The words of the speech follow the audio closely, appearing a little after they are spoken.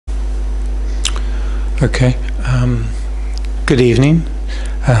Okay. Good evening.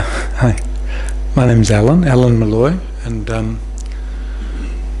 Hi. My name's Alan Malloy, and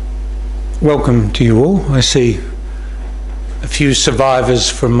welcome to you all. I see a few survivors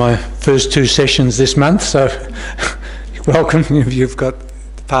from my first two sessions this month, so welcome. You've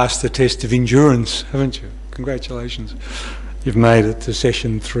passed the test of endurance, haven't you? Congratulations. You've made it to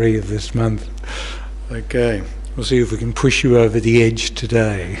session 3 of this month. Okay. We'll see if we can push you over the edge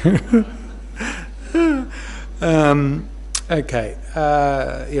today. Okay.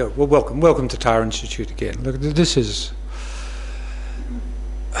 Yeah. Well, welcome to Tara Institute again. Look, this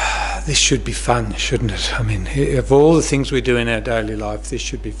should be fun, shouldn't it? I mean, of all the things we do in our daily life, this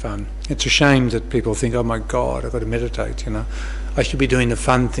should be fun. It's a shame that people think, "Oh my God, I've got to meditate." You know, I should be doing the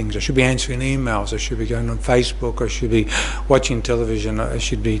fun things. I should be answering emails. I should be going on Facebook. I should be watching television. I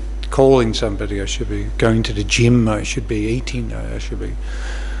should be calling somebody. I should be going to the gym. I should be eating. I should be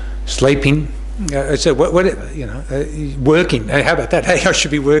sleeping. So whatever, you know, working. How about that? Hey, I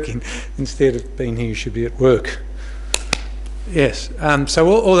should be working instead of being here. You should be at work. Yes. So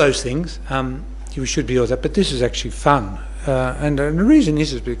all those things, you should be all that. But this is actually fun, and the reason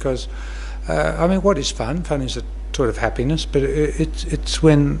is because, I mean, what is fun? Fun is a sort of happiness, but it's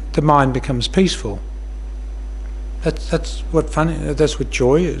when the mind becomes peaceful. That's what fun is. That's what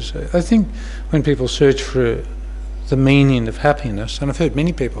joy is. I think when people search for the meaning of happiness, and I've heard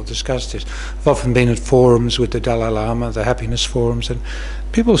many people discuss this. I've often been at forums with the Dalai Lama, the happiness forums, and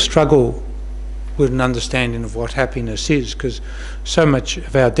people struggle with an understanding of what happiness is, because so much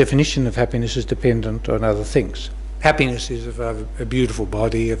of our definition of happiness is dependent on other things. Happiness is of a beautiful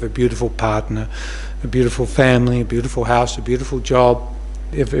body, of a beautiful partner, a beautiful family, a beautiful house, a beautiful job.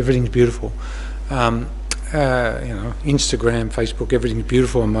 Everything's beautiful. You know, Instagram, Facebook, everything's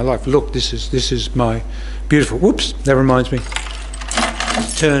beautiful in my life. Look, this is my beautiful. Whoops, that reminds me.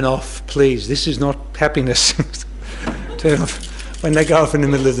 Turn off, please. This is not happiness. Turn off. When they go off in the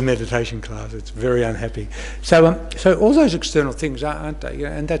middle of the meditation class, it's very unhappy. So all those external things, aren't they? You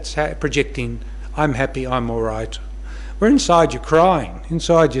know, and that's projecting. I'm happy. I'm all right. Where inside you're crying,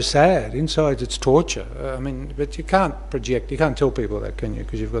 inside you're sad, inside it's torture. I mean, but you can't project, you can't tell people that, can you?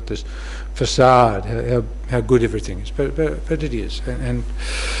 Because you've got this facade, how good everything is. But it is. And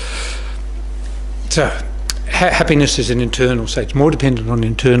so happiness is an internal state. It's more dependent on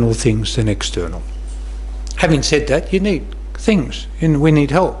internal things than external. Having said that, you need things. We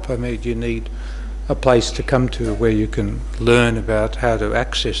need help. I mean, you need a place to come to where you can learn about how to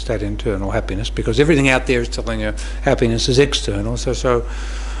access that internal happiness, because everything out there is telling you happiness is external. So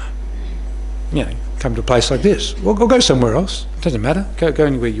you know, come to a place like this. Well, go somewhere else. It doesn't matter. Go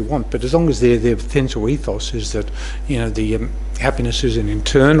anywhere you want. But as long as their potential ethos is that, you know, the happiness is an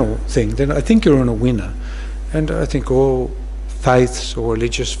internal thing, then I think you're on a winner. And I think all faiths or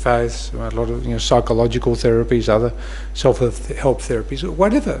religious faiths, a lot of, you know, psychological therapies, other self-help therapies,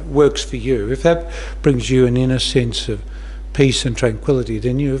 whatever works for you, if that brings you an inner sense of peace and tranquility,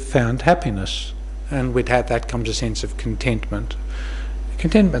 then you have found happiness. And with that comes a sense of contentment.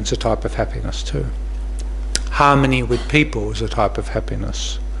 Contentment's a type of happiness too. Harmony with people is a type of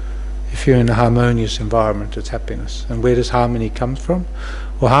happiness. If you're in a harmonious environment, it's happiness. And where does harmony come from?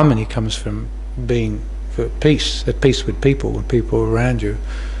 Well, harmony comes from being at peace with people around you.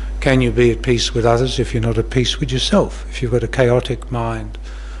 Can you be at peace with others if you're not at peace with yourself? If you've got a chaotic mind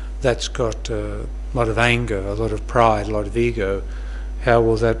that's got a lot of anger, a lot of pride, a lot of ego, how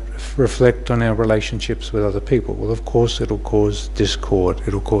will that reflect on our relationships with other people? Well, of course, it'll cause discord,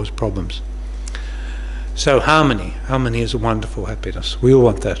 it'll cause problems. So harmony is a wonderful happiness. We all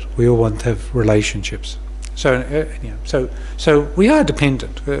want that. We all want to have relationships. So, you know, so we are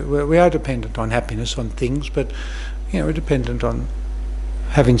dependent. We are dependent on happiness, on things, but, you know, we're dependent on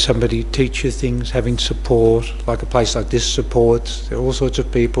having somebody teach you things, having support, like a place like this supports. There are all sorts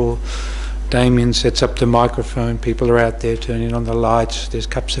of people. Damien sets up the microphone. People are out there turning on the lights. There's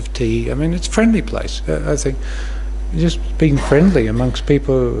cups of tea. I mean, it's a friendly place. I think just being friendly amongst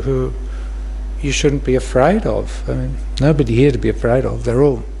people who you shouldn't be afraid of. I mean, nobody here to be afraid of. They're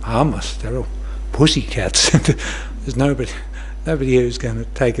all harmless. They're all pussycats. There's nobody here who's going to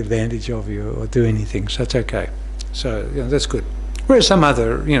take advantage of you or do anything, so that's okay. So, you know, that's good. Whereas some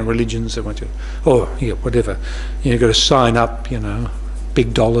other, you know, religions that want you, or yeah, whatever, you know, you've got to sign up, you know,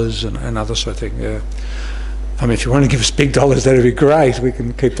 big dollars and other sort of thing. I mean, if you want to give us big dollars, that'd be great. We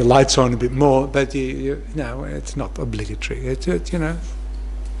can keep the lights on a bit more, but no, it's not obligatory. It's you know,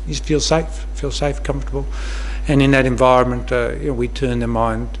 you just feel safe, comfortable, and in that environment, you know, we turn the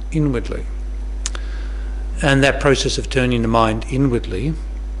mind inwardly. And that process of turning the mind inwardly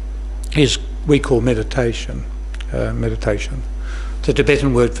is we call meditation. The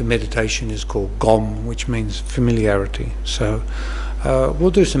Tibetan word for meditation is called Gom, which means familiarity. So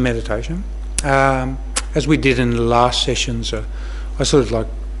we'll do some meditation. As we did in the last sessions, I sort of like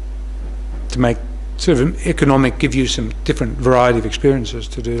to make sort of economic, give you some different variety of experiences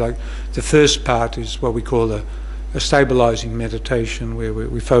to do. Like the first part is what we call a stabilizing meditation, where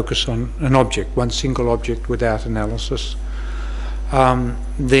we focus on an object, one single object without analysis.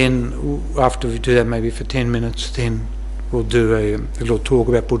 Then after we do that maybe for 10 minutes, then we'll do a little talk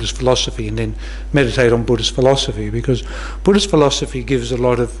about Buddhist philosophy, and then meditate on Buddhist philosophy, because Buddhist philosophy gives a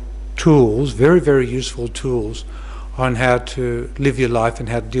lot of tools, very, very useful tools, on how to live your life and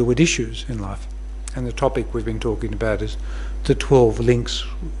how to deal with issues in life. And the topic we've been talking about is the 12 links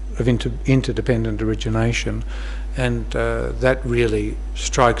of interdependent origination, and that really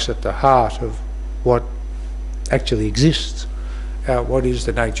strikes at the heart of what actually exists. What is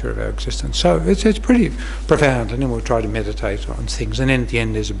the nature of our existence? So it's pretty profound, and then we'll try to meditate on things, and then at the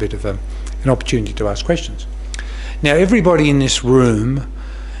end there's a bit of an opportunity to ask questions. Now, everybody in this room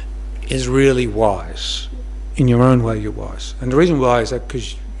is really wise. In your own way you're wise, and the reason why is that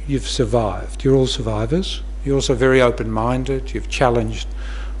because you've survived. You're all survivors. You're also very open-minded. You've challenged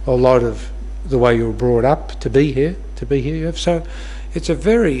a lot of the way you were brought up to be here. So it's a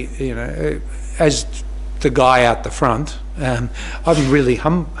very, as the guy out the front, I'm really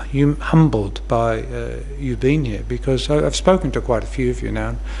humbled by you being here, because I've spoken to quite a few of you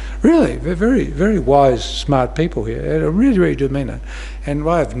now. Really, very, very wise, smart people here. I really, really do mean it. And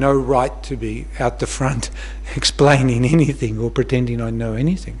I have no right to be out the front explaining anything or pretending I know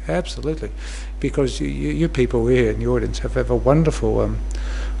anything. Absolutely. Because you people here in the audience have a wonderful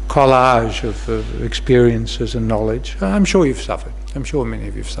collage of experiences and knowledge. I'm sure you've suffered. I'm sure many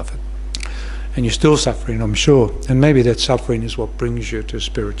of you have suffered. And you're still suffering, I'm sure. And maybe that suffering is what brings you to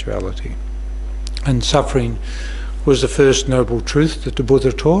spirituality. And suffering was the first noble truth that the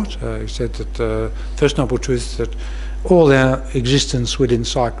Buddha taught. He said that the first noble truth that all our existence within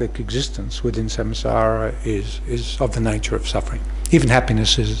cyclic existence, within samsara, is of the nature of suffering. Even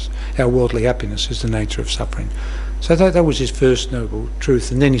happiness is, our worldly happiness is the nature of suffering. So that was his first noble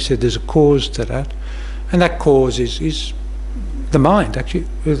truth. And then he said there's a cause to that. And that cause is the mind, actually.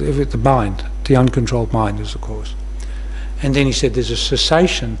 The mind, the uncontrolled mind is the cause. And then he said there's a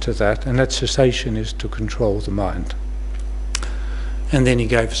cessation to that, and that cessation is to control the mind. And then he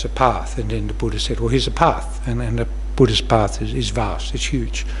gave us a path, and then the Buddha said, well, here's a path, and the Buddhist path is vast, it's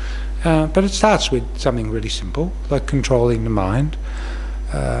huge. But it starts with something really simple, like controlling the mind,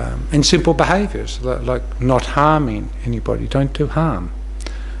 and simple behaviours, like not harming anybody. Don't do harm.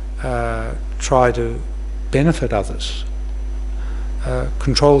 Try to benefit others.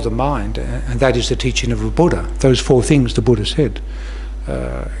 Control the mind, and that is the teaching of the Buddha. Those 4 things the Buddha said.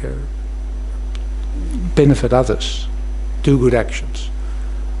 Benefit others, do good actions,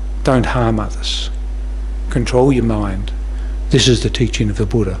 don't harm others, control your mind. This is the teaching of the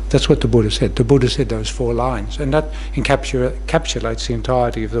Buddha. That's what the Buddha said. The Buddha said those 4 lines, and that encapsulates the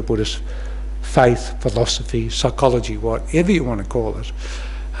entirety of the Buddhist faith, philosophy, psychology, whatever you want to call it.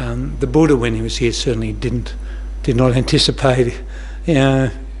 The Buddha, when he was here, certainly did not anticipate.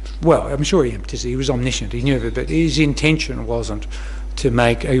 Well, I'm sure he was omniscient. He knew it, but his intention wasn't to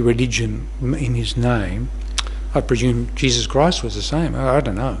make a religion in his name. I presume Jesus Christ was the same. I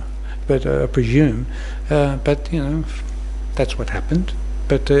don't know, but I presume. But that's what happened.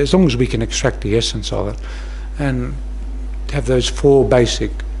 But as long as we can extract the essence of it, and have those 4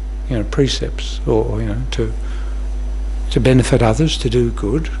 basic, precepts, or to benefit others, to do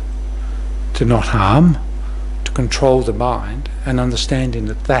good, to not harm, to control the mind, and understanding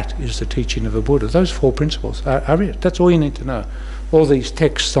that that is the teaching of the Buddha. Those 4 principles are it. That's all you need to know. All these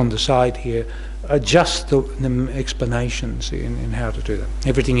texts on the side here are just the explanations in how to do that.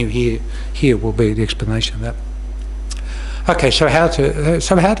 Everything you hear here will be the explanation of that. Okay, so how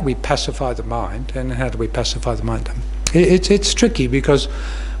do we pacify the mind, and how do we pacify the mind? It's tricky, because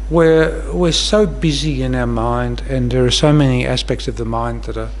we're so busy in our mind, and there are so many aspects of the mind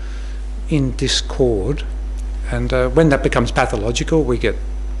that are in discord. And when that becomes pathological, we get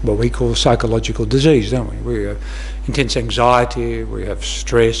what we call psychological disease, don't we? We have intense anxiety, we have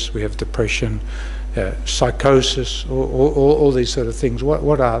stress, we have depression, psychosis, all these sort of things.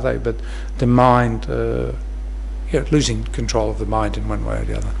 What are they? But the mind, losing control of the mind in one way or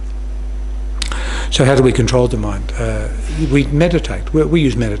the other. So how do we control the mind? We meditate. We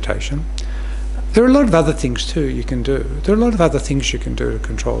use meditation. There are a lot of other things too you can do. There are a lot of other things you can do to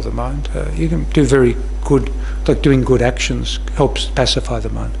control the mind. You can do very good, like doing good actions helps pacify the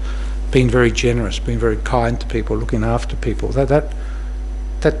mind. Being very generous, being very kind to people, looking after people, that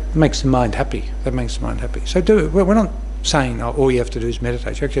makes the mind happy. That makes the mind happy. So do it. We're not saying, oh, all you have to do is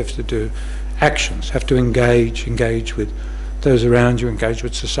meditate. You actually have to do actions, have to engage with those around you, engage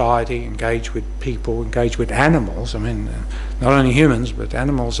with society, engage with people, engage with animals. I mean, not only humans, but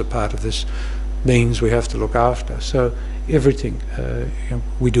animals are part of this beings we have to look after. So everything,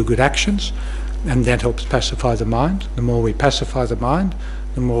 we do good actions, and that helps pacify the mind. The more we pacify the mind,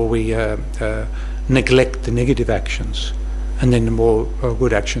 the more we neglect the negative actions, and then the more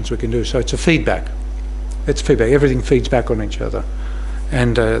good actions we can do. So it's a feedback. It's feedback. Everything feeds back on each other,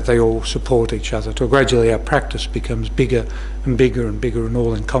 and they all support each other. So gradually our practice becomes bigger and bigger and bigger and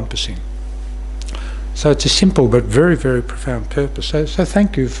all-encompassing. So it's a simple but very, very profound purpose. So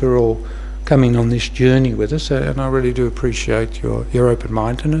thank you for all coming on this journey with us, and I really do appreciate your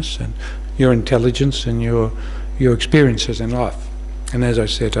open-mindedness and your intelligence and your experiences in life. And as I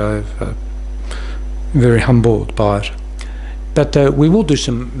said, I'm very humbled by it. But we will do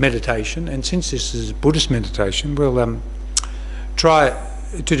some meditation, and since this is Buddhist meditation, we'll try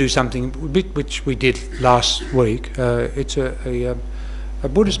to do something which we did last week. It's a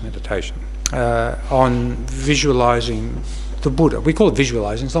Buddhist meditation on visualizing the Buddha. We call it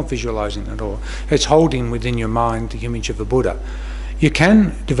visualizing. It's not visualizing at all. It's holding within your mind the image of the Buddha. You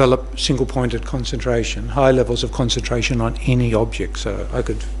can develop single-pointed concentration, high levels of concentration on any object. So I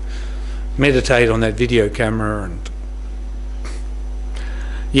could meditate on that video camera, and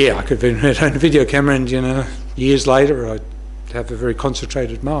I could meditate on a video camera, and years later I'd have a very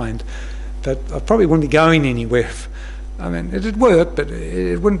concentrated mind, but I probably wouldn't be going anywhere. I mean, it'd work, but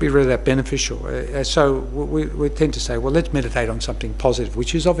it wouldn't be really that beneficial. So we tend to say, well, let's meditate on something positive,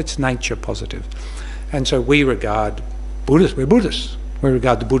 which is of its nature positive. And so we regard Buddhists, we're Buddhists. We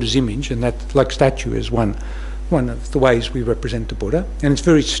regard the Buddha's image, and that, like statue, is one of the ways we represent the Buddha. And it's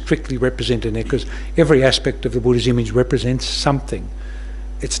very strictly represented there, because every aspect of the Buddha's image represents something.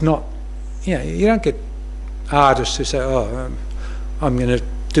 It's not, you don't get artists who say, oh, I'm going to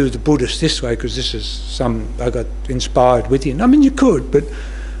do the Buddhist this way because this is I got inspired with you. I mean, you could, but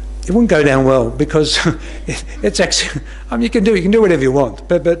it wouldn't go down well, because it's actually, you can do whatever you want,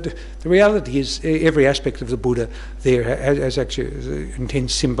 but the reality is every aspect of the Buddha there has actually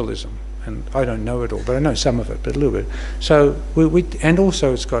intense symbolism, and I don't know it all, but I know some of it, but a little bit. So and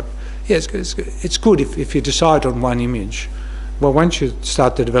also it's got, it's good if you decide on one image. Well, once you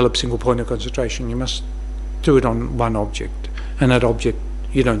start to develop single point of concentration, you must do it on one object, and that object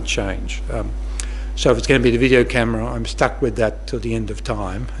you don't change. So if it's going to be the video camera, I'm stuck with that till the end of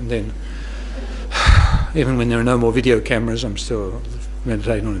time, and then even when there are no more video cameras, I'm still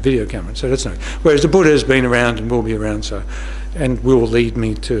meditating on a video camera. So that's no. Whereas the Buddha has been around and will be around, and will lead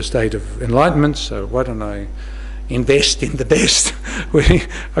me to a state of enlightenment. So why don't I invest in the best?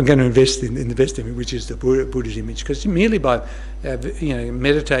 I'm going to invest in the best image, which is the Buddha's image, because merely by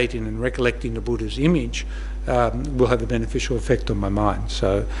meditating and recollecting the Buddha's image will have a beneficial effect on my mind.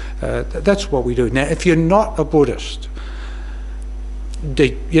 So that's what we do. Now, if you're not a Buddhist,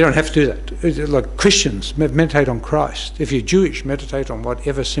 you don't have to do that. Like Christians, meditate on Christ. If you're Jewish, meditate on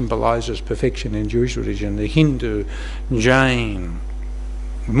whatever symbolises perfection in Jewish religion. The Hindu, Jain,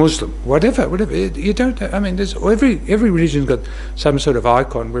 Muslim, whatever. You don't. I mean, there's every religion's got some sort of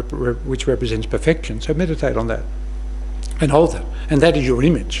icon which represents perfection. So meditate on that, and hold that, and that is your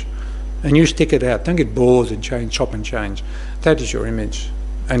image. And you stick it out. Don't get bored and chop and change. That is your image,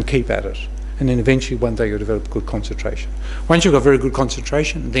 and keep at it. And then eventually one day you'll develop good concentration. Once you've got very good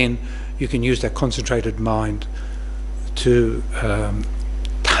concentration, then you can use that concentrated mind to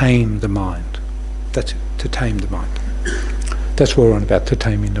tame the mind. That's it, to tame the mind. That's what we're on about, to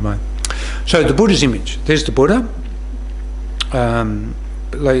taming the mind. So the Buddha's image. There's the Buddha,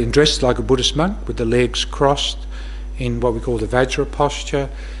 dressed like a Buddhist monk with the legs crossed in what we call the Vajra posture.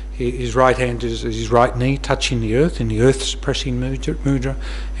 His right hand is his right knee touching the earth in the earth-suppressing mudra,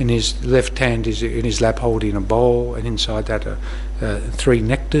 and his left hand is in his lap holding a bowl, and inside that are 3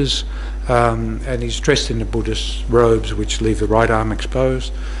 nectars, and he's dressed in the Buddhist robes which leave the right arm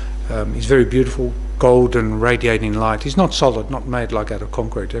exposed. He's very beautiful, golden, radiating light. He's not solid, not made like out of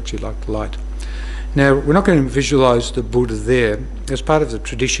concrete, actually like light. Now, we're not going to visualise the Buddha there. As part of the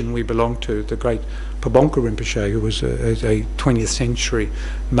tradition we belong to, the great Pabonka Rinpoche, who was a 20th century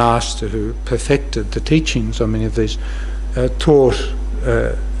master who perfected the teachings on many of these, taught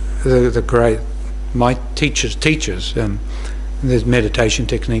the great teachers. There's meditation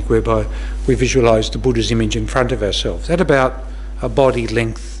technique whereby we visualise the Buddha's image in front of ourselves at about a body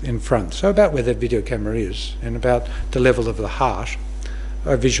length in front, so about where that video camera is, and about the level of the heart.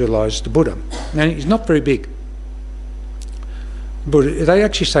 I visualised the Buddha. Now, he's not very big. But they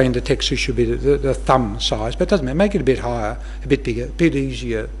actually say in the text it should be the thumb size, but it doesn't matter. Make it a bit higher, a bit bigger, a bit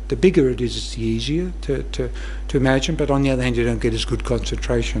easier. The bigger it is, the easier to imagine. But on the other hand, you don't get as good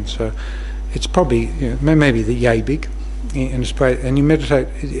concentration. So it's probably, you know, maybe the yay big, and you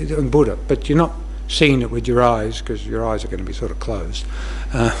meditate on Buddha, but you're not seeing it with your eyes because your eyes are going to be sort of closed.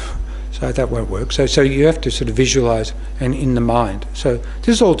 So that won't work. So you have to sort of visualize and in the mind. So this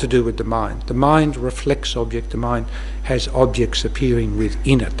is all to do with the mind. The mind reflects object. The mind has objects appearing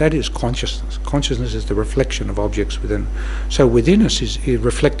within it. That is consciousness. Consciousness is the reflection of objects within. So within us is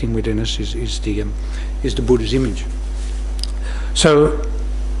reflecting within us is the Buddha's image. So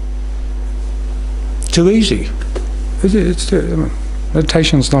too easy.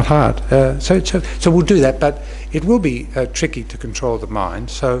 Meditation's not hard. So we'll do that, but it will be tricky to control the mind.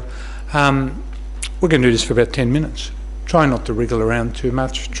 So we're going to do this for about 10 minutes. Try not to wriggle around too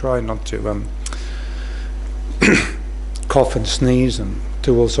much. Try not to cough and sneeze and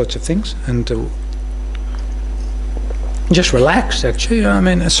do all sorts of things. And just relax, actually. I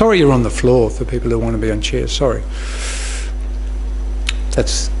mean, sorry you're on the floor for people who want to be on chairs. Sorry.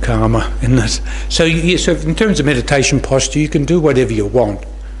 That's karma, isn't it? So in terms of meditation posture, you can do whatever you want.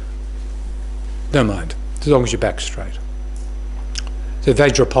 Don't mind, as long as your back's straight. The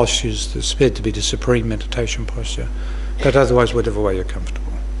Vajra posture is said to be the supreme meditation posture, but otherwise whatever way you're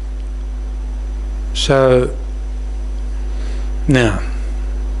comfortable. So now,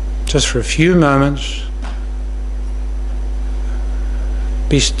 just for a few moments,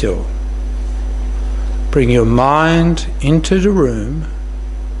 be still. Bring your mind into the room.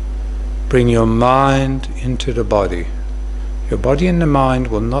 Bring your mind into the body. Your body and the mind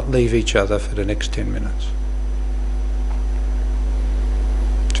will not leave each other for the next 10 minutes.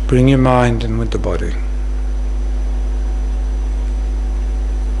 Just bring your mind in with the body.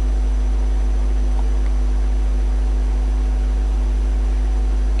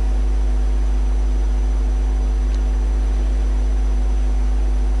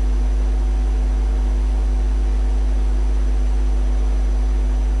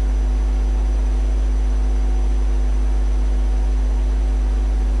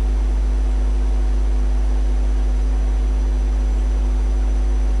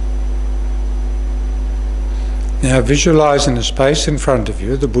 Now visualize in the space in front of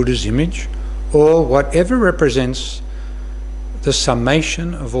you the Buddha's image, or whatever represents the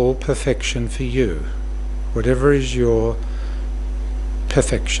summation of all perfection for you. Whatever is your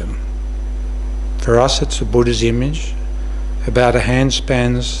perfection. For us it's the Buddha's image, about a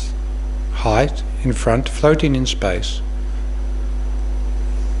handspan's height in front, floating in space,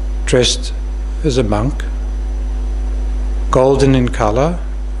 dressed as a monk, golden in colour,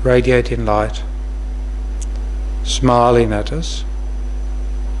 radiating light, smiling at us.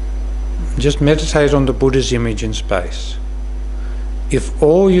 Just meditate on the Buddha's image in space. If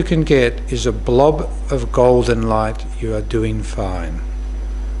all you can get is a blob of golden light, you are doing fine.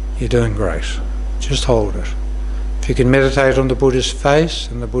 You're doing great. Just hold it. If you can meditate on the Buddha's face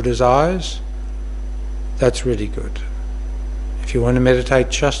and the Buddha's eyes, that's really good. If you want to meditate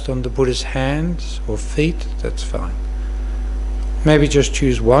just on the Buddha's hands or feet, that's fine. Maybe just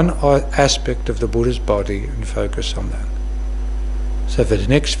choose one aspect of the Buddha's body and focus on that. So for the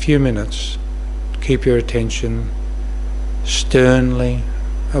next few minutes, keep your attention sternly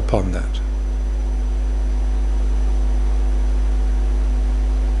upon that.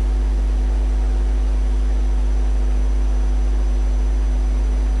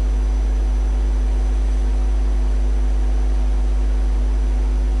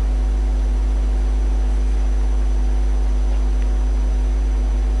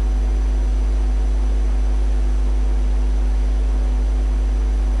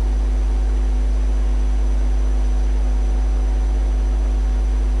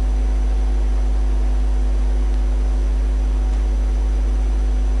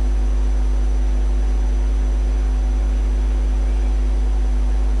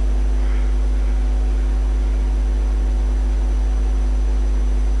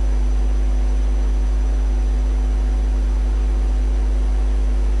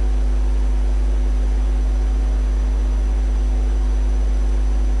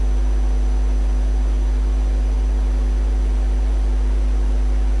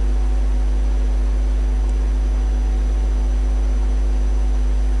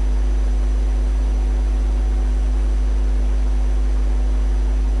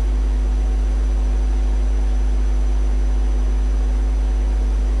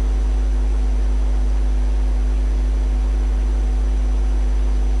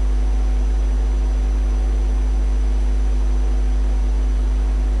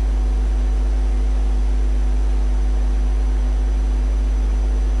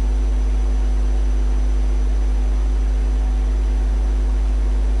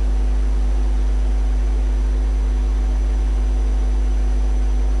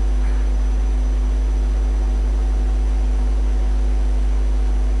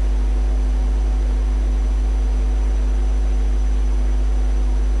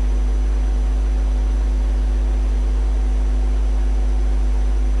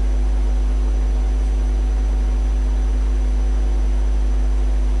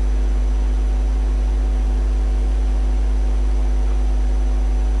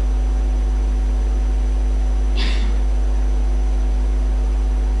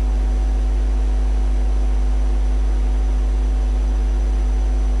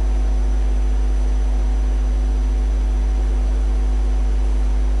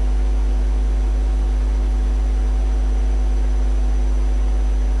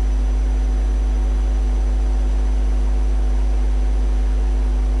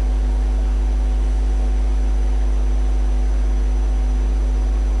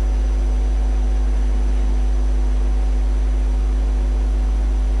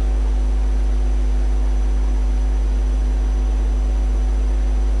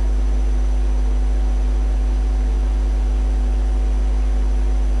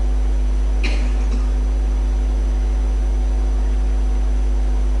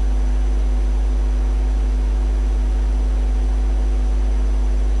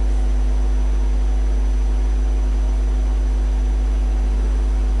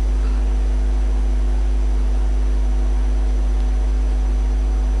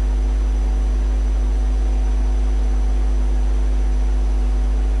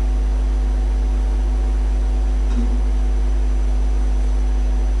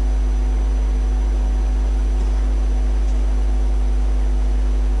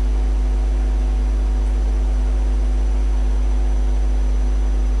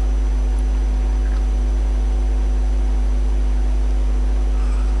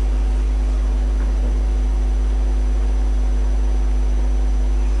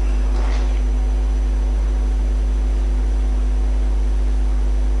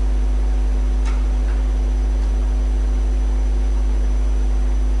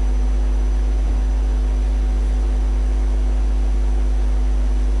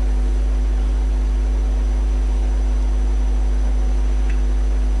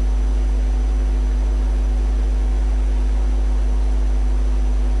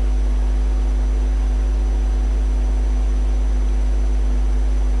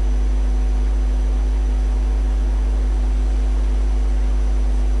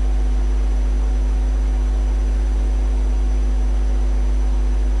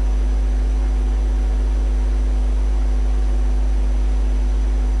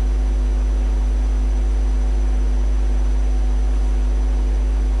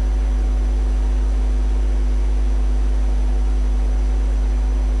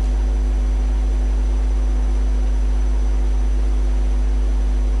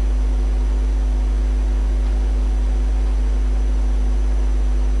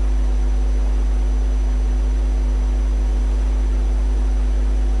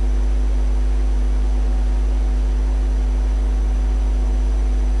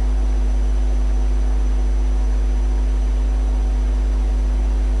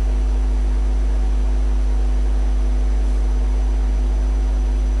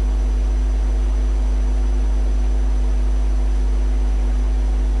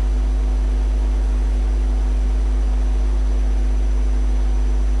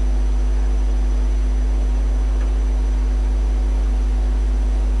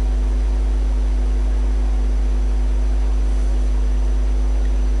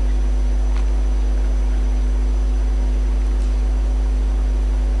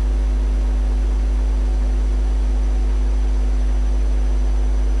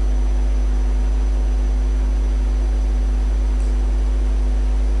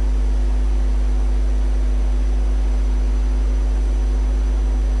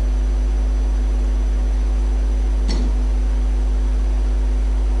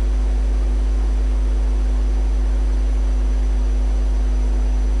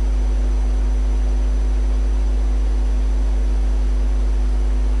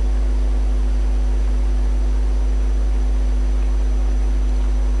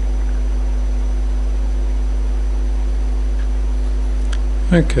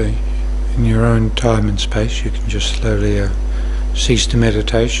 Okay, in your own time and space, you can just slowly cease the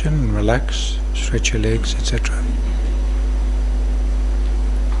meditation and relax, stretch your legs, etc.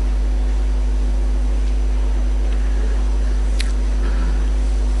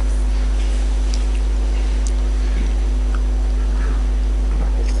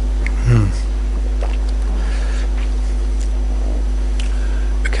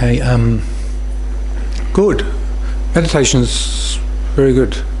 Okay, good. Meditation's very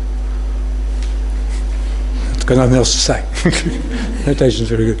good. I've got nothing else to say. Meditation's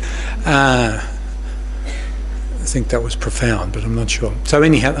very good. I think that was profound, but I'm not sure. So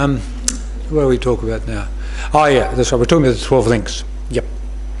anyhow, what do we talk about now? Oh yeah, that's right, we're talking about the 12 links. Yep.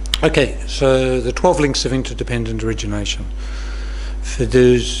 Okay, so the 12 links of interdependent origination. For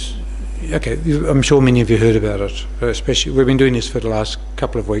those, okay, I'm sure many of you heard about it, especially, we've been doing this for the last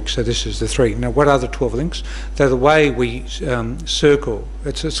couple of weeks, so this is the 3. Now, what are the 12 links? They're the way we circle,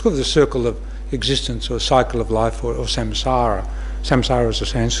 it's called the circle of existence or cycle of life, or samsara. Samsara is a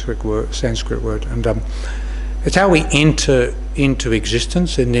Sanskrit word, and it's how we enter into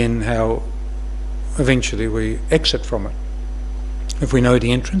existence and then how eventually we exit from it. If we know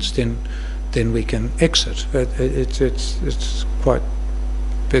the entrance, then we can exit. It's quite,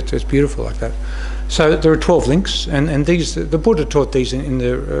 it's beautiful like that. So there are 12 links, and these, the Buddha taught these in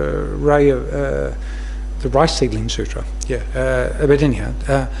the Rice Seedling Sutra. Yeah, but anyhow,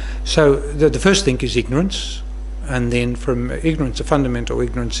 so the first link is ignorance, and then from ignorance, a fundamental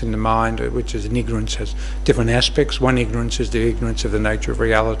ignorance in the mind, which is an ignorance has different aspects. One ignorance is the ignorance of the nature of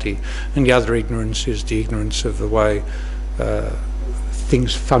reality, and the other ignorance is the ignorance of the way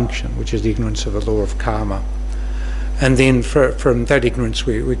things function, which is the ignorance of the law of karma. And then from that ignorance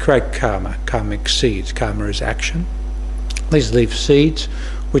we create karma, karmic seeds. Karma is action. These leave seeds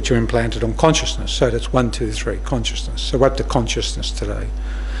which are implanted on consciousness. So that's 1, 2, 3, consciousness. So we're up to consciousness today.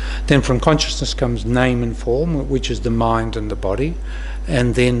 Then from consciousness comes name and form, which is the mind and the body.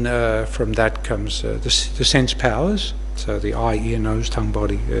 And then from that comes the sense powers. So the eye, ear, nose, tongue,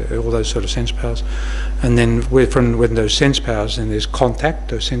 body, all those sort of sense powers. And then from those sense powers, then there's contact.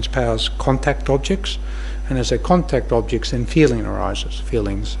 Those sense powers contact objects. And as they contact objects, then feeling arises,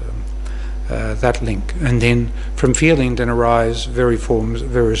 feelings, that link. And then from feeling then arise various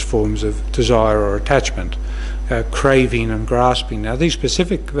forms of desire or attachment, craving and grasping. Now these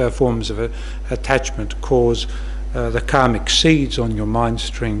specific forms of attachment cause the karmic seeds on your mind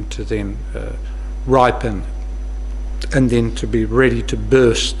stream to then ripen and then to be ready to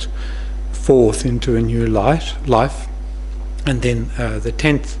burst forth into a new life. And then the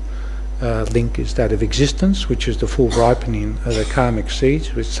 10th link is that of existence, which is the full ripening of the karmic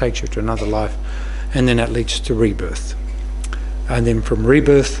seeds, which takes you to another life, and then that leads to rebirth. And then from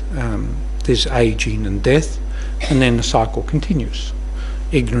rebirth, there's aging and death, and then the cycle continues.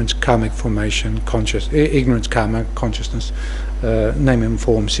 Ignorance, karmic formation, ignorance, karma, consciousness, name and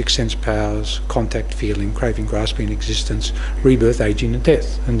form, 6 sense powers, contact, feeling, craving, grasping, existence, rebirth, aging and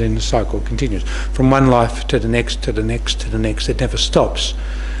death, and then the cycle continues. From one life to the next, to the next, to the next, it never stops.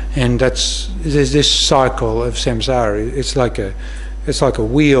 And there's this cycle of samsara. It's like a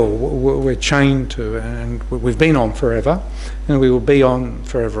wheel we're chained to, and we've been on forever, and we will be on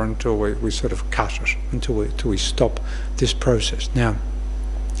forever until we sort of cut it, until we stop this process. Now,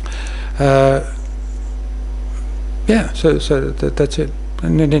 yeah, so that's it,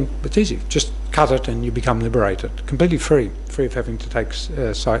 and then it's easy. Just cut it, and you become liberated, completely free of having to take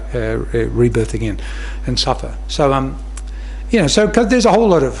rebirth again and suffer. So yeah, so there's a whole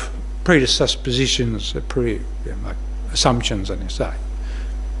lot of predispositions, like assumptions, and you say,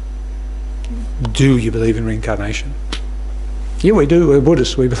 do you believe in reincarnation? Yeah, we do. We're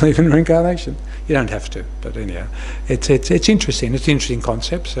Buddhists. We believe in reincarnation. You don't have to, but anyhow, it's interesting. It's an interesting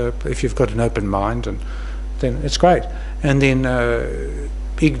concept. So if you've got an open mind, and then it's great. And then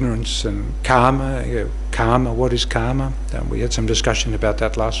ignorance and karma. Karma. What is karma? We had some discussion about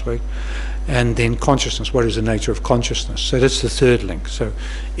that last week. And then consciousness. What is the nature of consciousness? So that's the 3rd link. So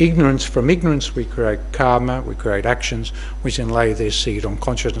ignorance. From ignorance, we create karma. We create actions, which then lay their seed on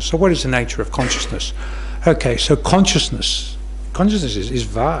consciousness. So what is the nature of consciousness? Okay. So consciousness is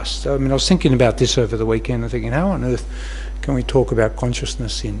vast. I mean, I was thinking about this over the weekend and thinking, how on earth can we talk about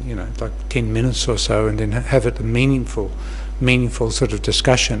consciousness in, like 10 minutes or so, and then have it a meaningful sort of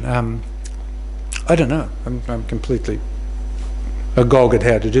discussion? I don't know. I'm completely agog at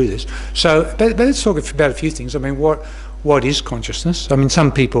how to do this. So, but let's talk about a few things. I mean, what is consciousness? I mean,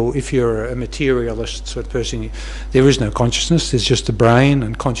 some people, if you're a materialist sort of person, there is no consciousness. There's just the brain,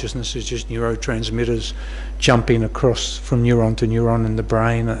 and consciousness is just neurotransmitters jumping across from neuron to neuron in the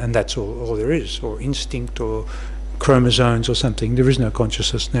brain, and that's all there is, or instinct, or chromosomes or something. There is no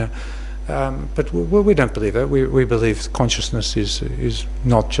consciousness now. But we don't believe that. We believe consciousness is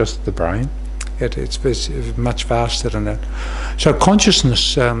not just the brain. It's much vaster than that. So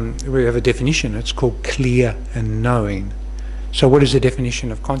consciousness, we have a definition. It's called clear and knowing. So what is the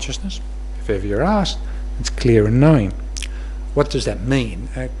definition of consciousness? If ever you're asked, it's clear and knowing. What does that mean?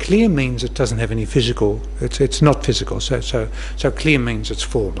 Clear means it doesn't have any physical. It's not physical. So clear means it's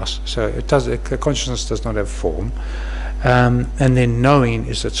formless. So consciousness does not have form. And then knowing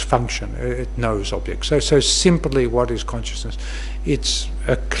is its function. It knows objects. So simply, what is consciousness? It's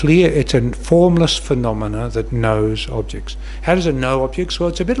a formless phenomena that knows objects. How does it know objects? Well,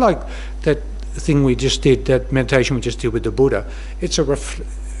 it's a bit like that thing we just did, that meditation we just did with the Buddha.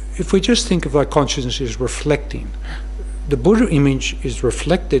 If we just think of like consciousness is reflecting, the Buddha image is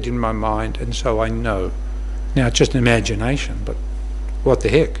reflected in my mind, and so I know. Now it's just an imagination, but what the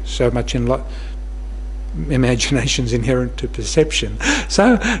heck? So much imagination's inherent to perception.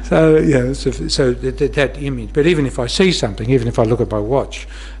 So that image. But even if I see something, even if I look at my watch,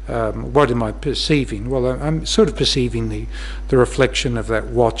 what am I perceiving? Well, I'm sort of perceiving the reflection of that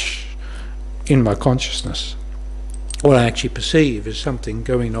watch in my consciousness. What I actually perceive is something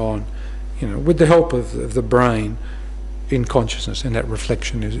going on, with the help of the brain in consciousness, and that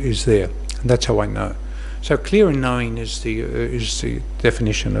reflection is there, and that's how I know. So clear and knowing is the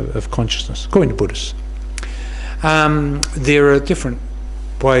definition of consciousness, according to Buddhists. There are different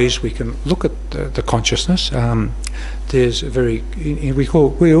ways we can look at the consciousness. There's a very you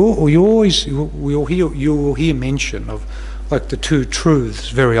will hear mention of like the two truths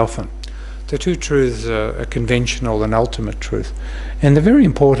very often. The two truths are a conventional and ultimate truth, and they're very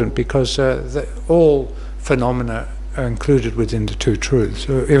important because all phenomena are included within the two truths.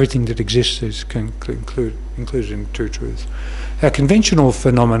 So everything that exists is included in two truths. Our conventional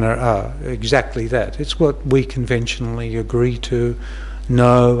phenomena are exactly that. It's what we conventionally agree to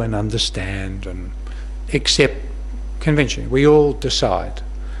know and understand and accept conventionally. We all decide.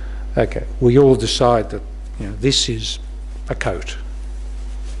 Okay, we all decide that this is a coat.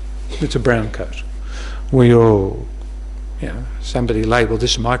 It's a brown coat. We all, somebody labelled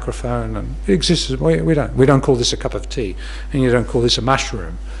this a microphone, and it exists. We don't call this a cup of tea, and you don't call this a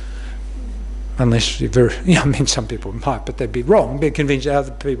mushroom. Unless you're very, some people might, but they'd be wrong. But conventionally,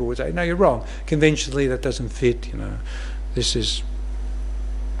 other people would say, no, you're wrong. Conventionally, that doesn't fit, This is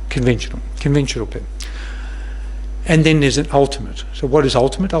conventional bit. And then there's an ultimate. So what is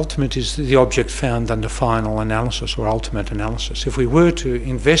ultimate? Ultimate is the object found under final analysis or ultimate analysis. If we were to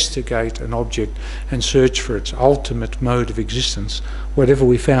investigate an object and search for its ultimate mode of existence, whatever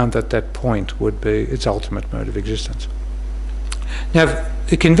we found at that point would be its ultimate mode of existence. Now,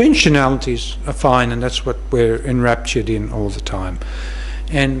 the conventionalities are fine, and that's what we're enraptured in all the time.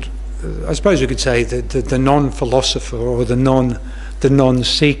 And I suppose we could say that the non-philosopher or the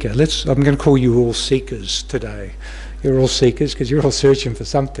non-seeker, I'm going to call you all seekers today. You're all seekers because you're all searching for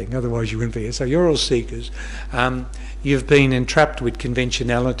something, otherwise you wouldn't be here. So you're all seekers. You've been entrapped with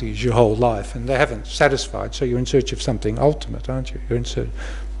conventionalities your whole life, and they haven't satisfied, so you're in search of something ultimate, aren't you? You're in search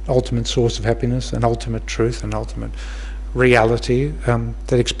of ultimate source of happiness, an ultimate truth, an ultimate reality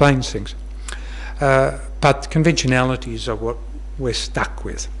that explains things. But conventionalities are what we're stuck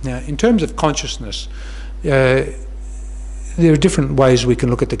with. Now, in terms of consciousness, there are different ways we can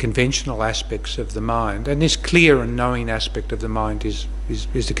look at the conventional aspects of the mind, and this clear and knowing aspect of the mind is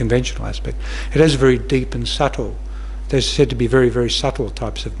the conventional aspect. It has very deep and subtle. There's said to be very, very subtle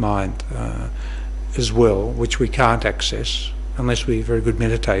types of mind as well, which we can't access unless we're very good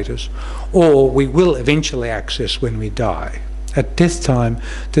meditators, or we will eventually access when we die. At death time,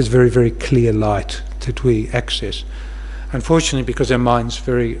 there's very, very clear light that we access. Unfortunately, because our mind's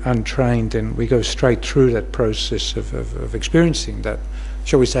very untrained, and we go straight through that process of experiencing that,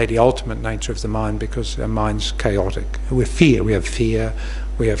 shall we say, the ultimate nature of the mind, because our mind's chaotic. We have fear,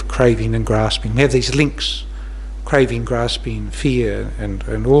 we have craving and grasping. We have these links, craving, grasping, fear,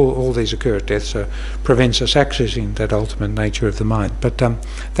 and all these occur at death, so prevents us accessing that ultimate nature of the mind. But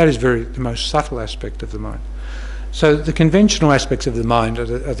that is the most subtle aspect of the mind. So the conventional aspects of the mind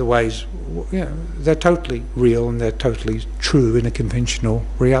are the ways, they're totally real and they're totally true in a conventional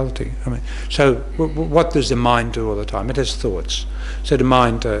reality. So what does the mind do all the time? It has thoughts. So the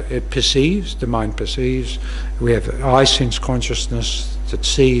mind, it perceives, the mind perceives. We have eye sense consciousness that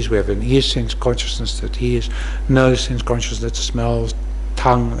sees, we have an ear sense consciousness that hears, nose sense consciousness that smells,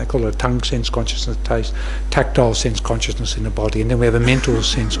 tongue, they call it a tongue sense consciousness that tastes, tactile sense consciousness in the body, and then we have a mental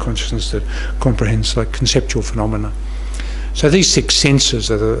sense consciousness that comprehends like conceptual phenomena. So these six senses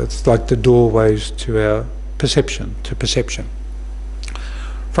are it's like the doorways to our perception,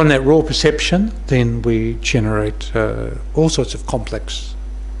 From that raw perception, then we generate all sorts of complex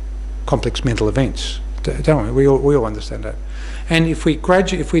mental events, don't we? We all understand that. And if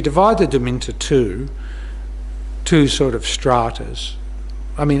we divided them into two sort of stratas,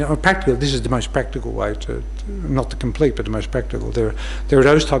 I mean, practical. This is the most practical way to, not the complete, but the most practical. There are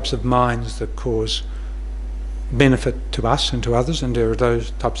those types of minds that cause benefit to us and to others, and there are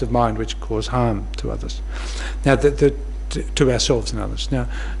those types of mind which cause harm to others. Now, to ourselves and others. Now,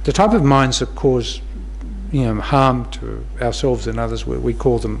 the type of minds that cause harm to ourselves and others, we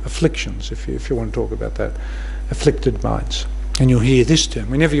call them afflictions, if you want to talk about that, afflicted minds. And you'll hear this term.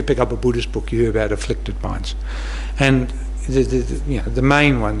 Whenever you pick up a Buddhist book, you hear about afflicted minds. And the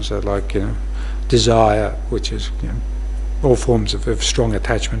main ones are like, desire, which is all forms of strong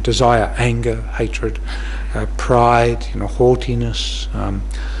attachment, desire, anger, hatred, pride, haughtiness,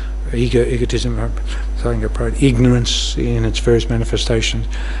 egotism, pride, ignorance in its various manifestations.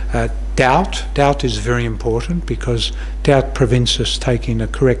 Doubt is very important, because doubt prevents us taking a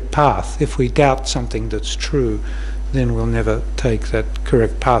correct path. If we doubt something that's true, then we'll never take that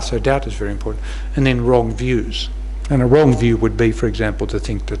correct path. So doubt is very important. And then wrong views. And a wrong view would be, for example, to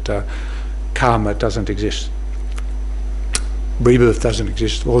think that karma doesn't exist, rebirth doesn't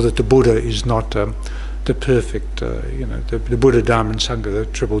exist, or that the Buddha is not the perfect, the Buddha, Dharma and Sangha, the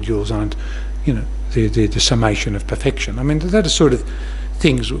triple jewels aren't, the summation of perfection. I mean, that are sort of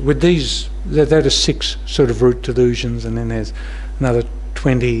things. With these, that are 6 sort of root delusions, and then there's another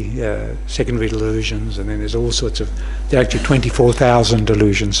 20 secondary delusions, and then there's all sorts of, there are actually 24,000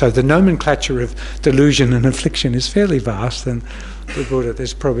 delusions. So the nomenclature of delusion and affliction is fairly vast, and the Buddha,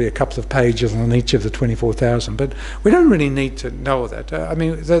 there's probably a couple of pages on each of the 24,000, but we don't really need to know that. I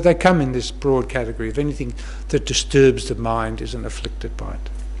mean, they come in this broad category of anything that disturbs the mind is an afflicted mind.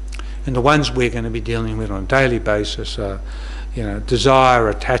 And the ones we're going to be dealing with on a daily basis are, desire,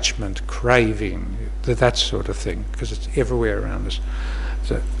 attachment, craving, that sort of thing, because it's everywhere around us.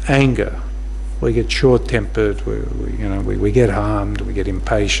 So anger, we get short-tempered, we get harmed, we get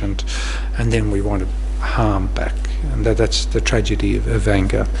impatient, and then we want to harm back. And that's the tragedy of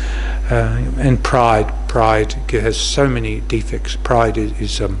anger. And pride has so many defects. Pride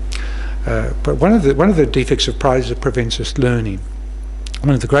but one of the defects of pride is it prevents us learning.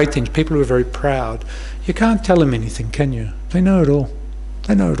 One of the great things, people who are very proud, you can't tell them anything, can you? They know it all.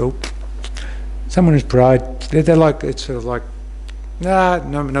 They know it all. Someone who's pride, they're like, it's sort of like,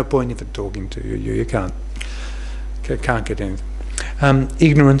 no point even talking to you. You can't get anything.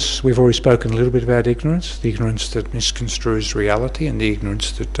 Ignorance, we've already spoken a little bit about ignorance, the ignorance that misconstrues reality, and the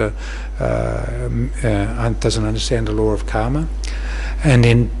ignorance that doesn't understand the law of karma. And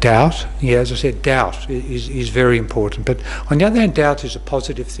then doubt, as I said, doubt is very important. But on the other hand, doubt is a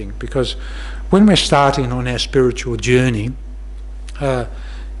positive thing, because when we're starting on our spiritual journey,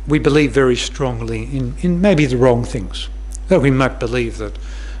 we believe very strongly in maybe the wrong things. Though we might believe that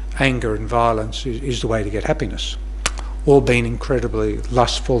anger and violence is the way to get happiness, or being incredibly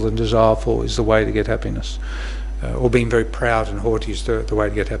lustful and desireful is the way to get happiness, or being very proud and haughty is the way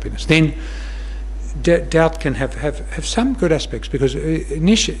to get happiness. Then doubt can have some good aspects, because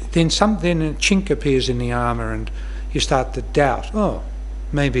initially then a chink appears in the armour, and you start to doubt. Oh,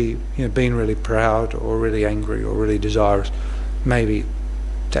 maybe being really proud or really angry or really desirous, maybe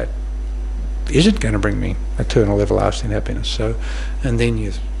that isn't going to bring me eternal, everlasting happiness. So, and then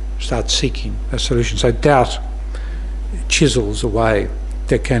you start seeking a solution. So doubt chisels away.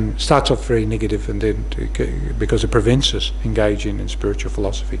 That starts off very negative, and then because it prevents us engaging in spiritual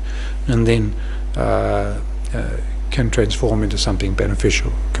philosophy, and then can transform into something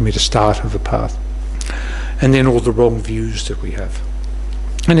beneficial, can be the start of the path. And then all the wrong views that we have.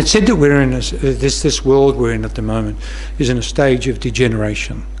 And it's said that we're in this world we're in at the moment is in a stage of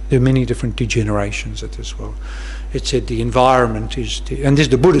degeneration. There are many different degenerations of this world. It said the environment is, and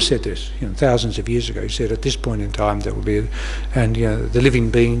the Buddha said this, thousands of years ago. He said at this point in time there will be, and the living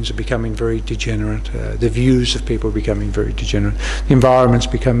beings are becoming very degenerate. The views of people are becoming very degenerate. The environment's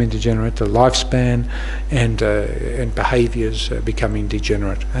becoming degenerate. The lifespan and behaviours are becoming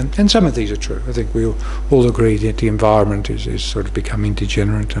degenerate. And some of these are true. I think we all agree that the environment is sort of becoming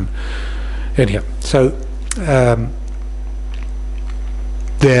degenerate. And anyhow, so.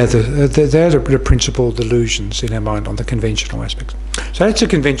 They're the principal delusions in our mind on the conventional aspects. So that's the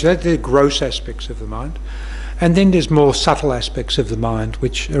convention, that's the gross aspects of the mind. And then there's more subtle aspects of the mind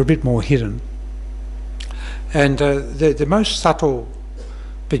which are a bit more hidden. And the most subtle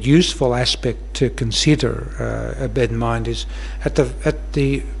but useful aspect to consider about the mind is at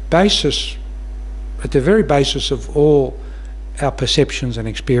the very basis of all our perceptions and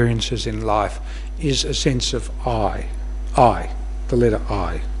experiences in life is a sense of I. the letter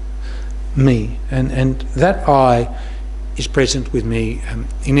I, me, and that I is present with me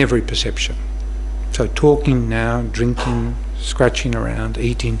in every perception. So talking now, drinking, scratching around,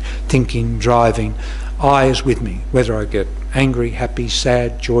 eating, thinking, driving, I is with me, whether I get angry, happy,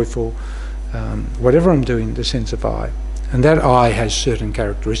 sad, joyful, whatever I'm doing, the sense of I. And that I has certain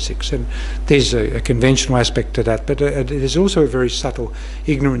characteristics, and there's a conventional aspect to that, but there's also a very subtle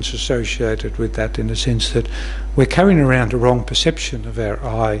ignorance associated with that, in the sense that we're carrying around a wrong perception of our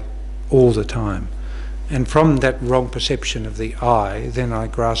I all the time. And from that wrong perception of the I, then I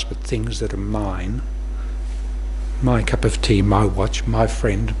grasp at things that are mine. My cup of tea, my watch, my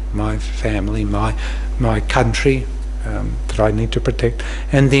friend, my family, my country that I need to protect.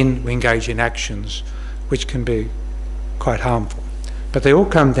 And then we engage in actions which can be quite harmful. But they all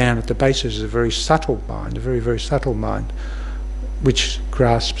come down at the basis of a very subtle mind, a very, very subtle mind, which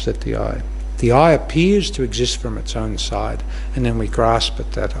grasps at the I. The I appears to exist from its own side, and then we grasp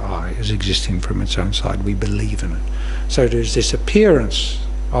at that I as existing from its own side. We believe in it. So there's this appearance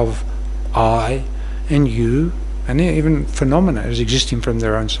of I and you, and even phenomena as existing from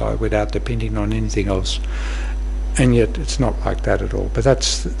their own side without depending on anything else. And yet it's not like that at all. But that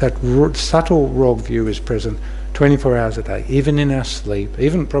subtle wrong view is present 24 hours a day, even in our sleep,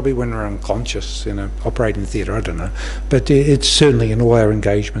 even probably when we're unconscious in an operating theatre, I don't know. But it's certainly in all our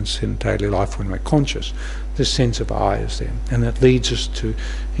engagements in daily life when we're conscious. This sense of I is there. And it leads us to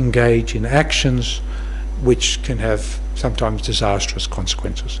engage in actions which can have sometimes disastrous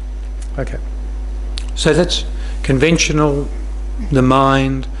consequences. Okay. So that's conventional, the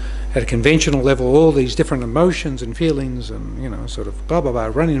mind, at a conventional level, all these different emotions and feelings and, you know, sort of blah, blah, blah,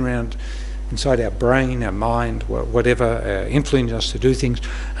 running around inside our brain, our mind, whatever, influencing us to do things,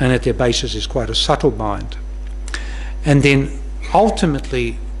 and at their basis is quite a subtle mind. And then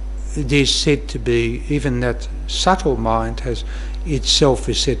ultimately it is said to be, even that subtle mind has itself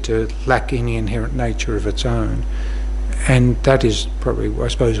is said to lack any inherent nature of its own, and that is probably, I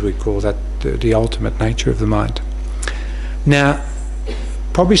suppose we call that the ultimate nature of the mind. Now,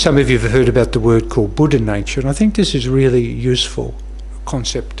 probably some of you have heard about the word called Buddha nature, and I think this is really useful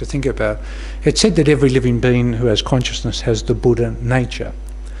concept to think about. It's said that every living being who has consciousness has the Buddha nature.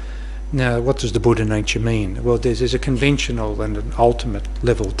 Now, what does the Buddha nature mean? Well, there's a conventional and an ultimate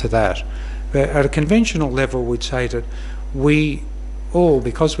level to that. At a conventional level, we'd say that we all,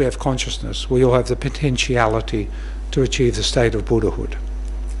 because we have consciousness, we all have the potentiality to achieve the state of Buddhahood.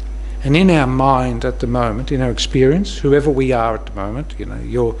 And in our mind at the moment, in our experience, whoever we are at the moment, you know,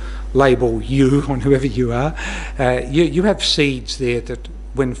 your label you on whoever you are, you have seeds there that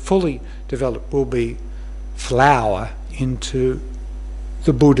when fully developed will be flower into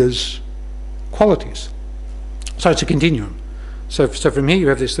the Buddha's qualities. So it's a continuum. So from here you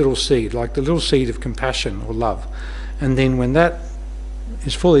have this little seed, like the little seed of compassion or love. And then when that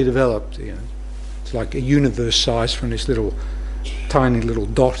is fully developed, you know, it's like a universe size from this little tiny little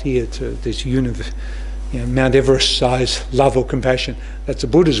dot here to this universe, you know, Mount Everest size love or compassion. That's the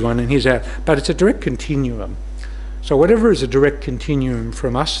Buddha's one, and here's our, but it's a direct continuum. So whatever is a direct continuum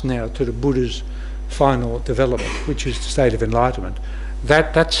from us now to the Buddha's final development, which is the state of enlightenment,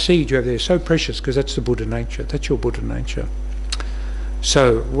 that seed you have there is so precious, because that's the Buddha nature. That's your Buddha nature.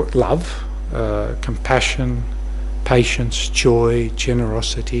 So love, compassion, patience, joy,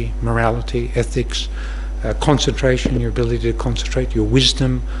 generosity, morality, ethics, concentration, your ability to concentrate, your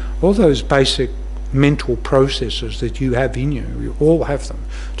wisdom, all those basic mental processes that you have in you, you all have them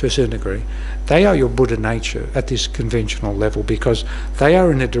to a certain degree, they are your Buddha nature at this conventional level, because they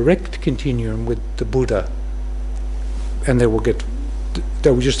are in a direct continuum with the Buddha, and they will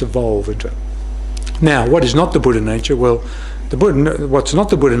just evolve into it. Now, what is not the Buddha nature? Well, what's not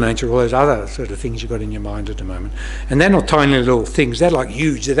the Buddha nature are all those other sort of things you've got in your mind at the moment. And they're not tiny little things, they're like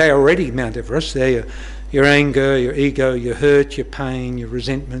huge. They're already Mount Everest. They're your anger, your ego, your hurt, your pain, your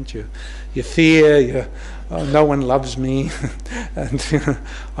resentment, your fear, no one loves me, and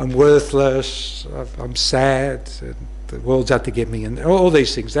I'm worthless, I'm sad, the world's out to get me, and all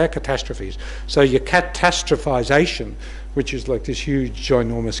these things, they're catastrophes. So your catastrophization, which is like this huge,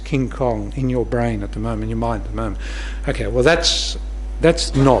 ginormous King Kong in your brain at the moment, your mind at the moment. Okay, well that's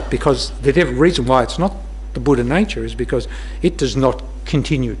not, because the reason why it's not the Buddha nature is because it does not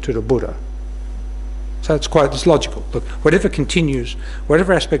continue to the Buddha. So it's logical. Look,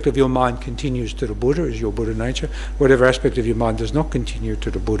 whatever aspect of your mind continues to the Buddha is your Buddha nature. Whatever aspect of your mind does not continue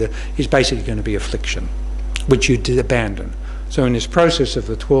to the Buddha is basically going to be affliction, which you did abandon. So in this process of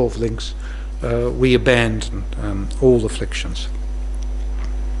the 12 links, we abandon all afflictions.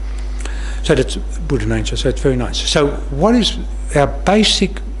 So that's Buddha nature, so it's very nice. So what is our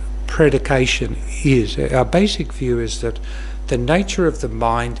basic predication is, our basic view is that the nature of the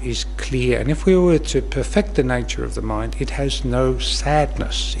mind is clear. And if we were to perfect the nature of the mind, it has no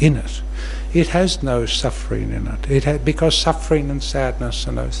sadness in it. It has no suffering in it. Because suffering and sadness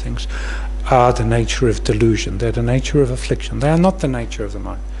and those things are the nature of delusion. They're the nature of affliction. They are not the nature of the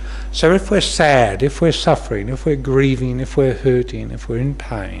mind. So if we're sad, if we're suffering, if we're grieving, if we're hurting, if we're in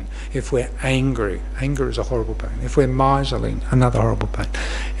pain, if we're angry, anger is a horrible pain, if we're miserly, another horrible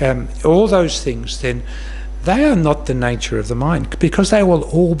pain, all those things, then they are not the nature of the mind, because they will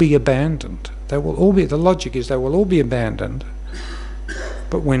all be abandoned. They will all be, the logic is they will all be abandoned,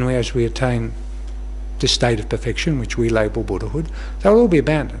 but as we attain this state of perfection, which we label Buddhahood, they'll all be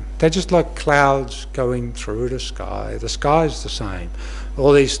abandoned. They're just like clouds going through the sky. The sky is the same.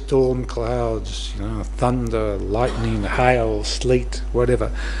 All these storm clouds, thunder, lightning, hail, sleet,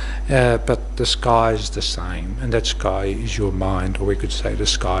 whatever. But the sky is the same, and that sky is your mind, or we could say the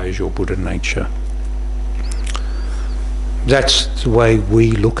sky is your Buddha nature. That's the way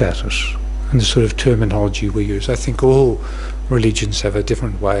we look at it, and the sort of terminology we use. I think all religions have a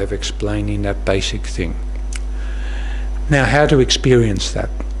different way of explaining that basic thing. Now, how to experience that?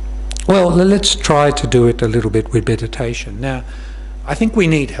 Well, let's try to do it a little bit with meditation. Now, I think we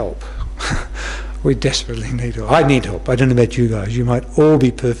need help. We desperately need help. I need help. I don't know about you guys. You might all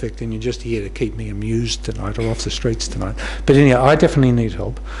be perfect and you're just here to keep me amused tonight or off the streets tonight. But anyhow, I definitely need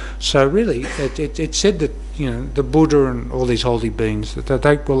help. So really, it's said that the Buddha and all these holy beings, that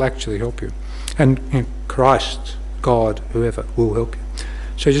they will actually help you. And Christ, God, whoever, will help you.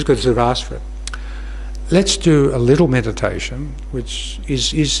 So you just got to sort of ask for it. Let's do a little meditation, which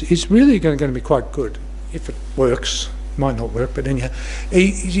is really going to be quite good if it works. Might not work, but anyhow,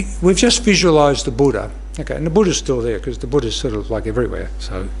 we've just visualised the Buddha. Okay, and the Buddha's still there, because the Buddha's sort of like everywhere.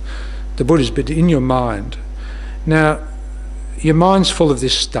 So the Buddha's been in your mind. Now, your mind's full of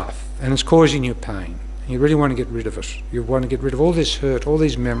this stuff, and it's causing you pain. You really want to get rid of it. You want to get rid of all this hurt, all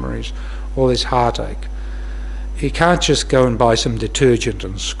these memories, all this heartache. You can't just go and buy some detergent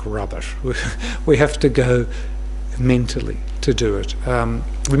and scrub it. We have to go mentally to do it.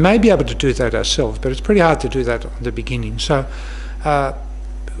 We may be able to do that ourselves, but it's pretty hard to do that at the beginning. So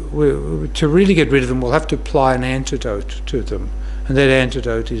to really get rid of them, we'll have to apply an antidote to them. And that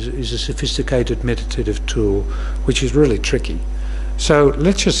antidote is a sophisticated meditative tool, which is really tricky. So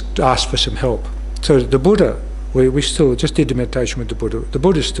let's just ask for some help. So the Buddha, we still just did the meditation with the Buddha. The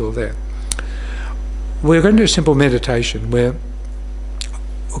Buddha's still there. We're going to do a simple meditation where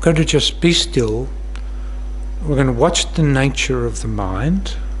we're going to just be still. We're going to watch the nature of the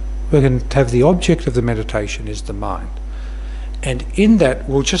mind. We're going to have the object of the meditation is the mind. And in that,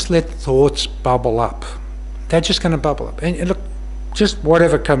 we'll just let thoughts bubble up. They're just going to bubble up. And look, just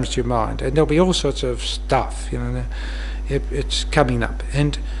whatever comes to your mind. And there'll be all sorts of stuff, it's coming up.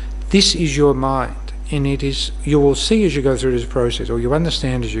 And this is your mind. And it is, you will see as you go through this process, or you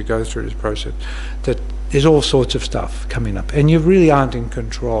understand as you go through this process, that there's all sorts of stuff coming up, and you really aren't in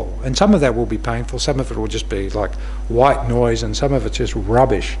control. And some of that will be painful, some of it will just be like white noise, and some of it's just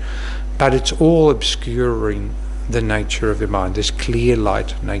rubbish. But it's all obscuring the nature of your mind, this clear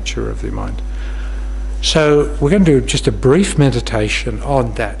light nature of your mind. So we're going to do just a brief meditation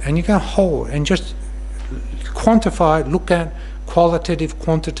on that, and you're going to hold and just quantify, look at qualitative,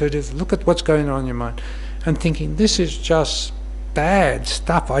 quantitative, look at what's going on in your mind, and thinking, this is just bad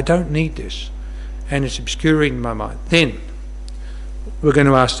stuff, I don't need this, and it's obscuring my mind. Then we're going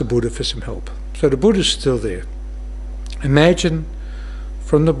to ask the Buddha for some help. So the Buddha's still there. Imagine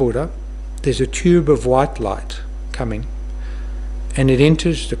from the Buddha there's a tube of white light coming, and it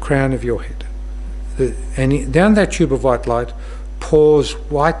enters the crown of your head. Down that tube of white light pours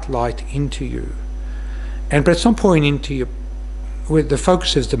white light into you. But it's not pouring into you with the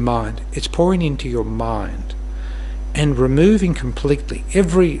focus of the mind, it's pouring into your mind and removing completely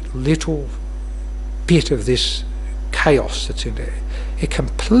every little bit of this chaos that's in there. It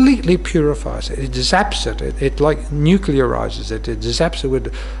completely purifies it. It zaps it. It like nuclearizes it. It zaps it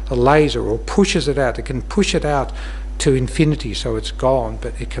with a laser or pushes it out. It can push it out to infinity so it's gone,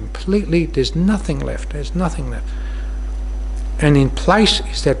 but it completely, there's nothing left. There's nothing left. And in place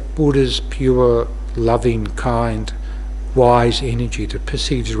is that Buddha's pure, loving, kind, wise energy that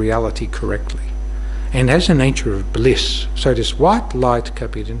perceives reality correctly and has a nature of bliss. So this white light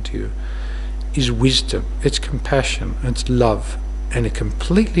coming into you is wisdom, it's compassion, it's love, and it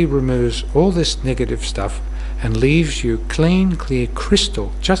completely removes all this negative stuff and leaves you clean, clear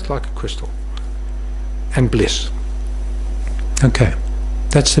crystal, just like a crystal, and bliss. Okay,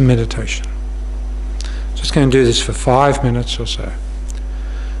 that's the meditation. Just going to do this for 5 minutes or so.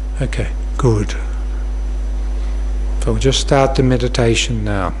 Okay, good. So we'll just start the meditation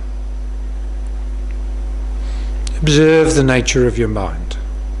now. Observe the nature of your mind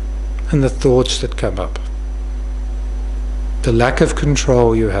and the thoughts that come up. The lack of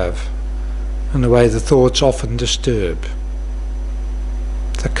control you have and the way the thoughts often disturb.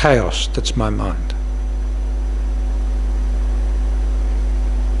 The chaos that's my mind.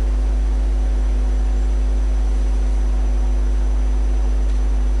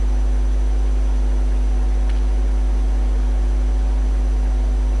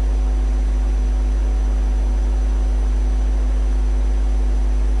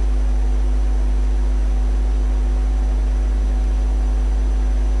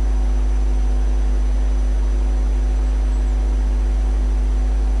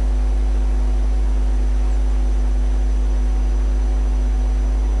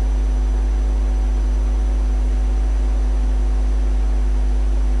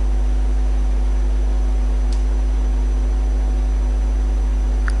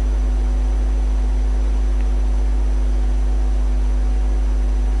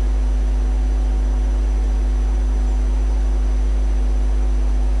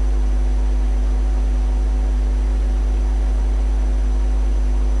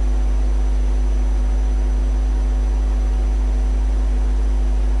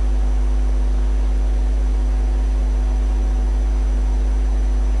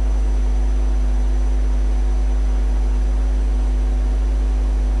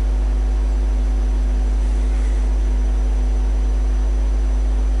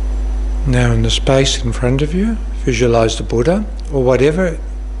 Now in the space in front of you, visualize the Buddha or whatever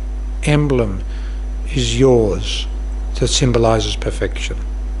emblem is yours that symbolizes perfection.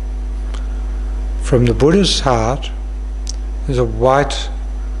 From the Buddha's heart, there's a white,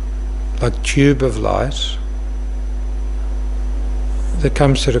 like tube of light that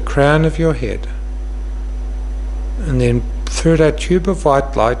comes to the crown of your head, and then through that tube of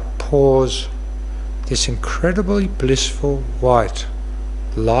white light pours this incredibly blissful white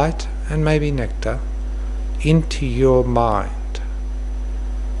light and maybe nectar into your mind,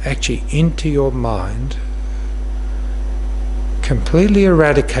 actually into your mind, completely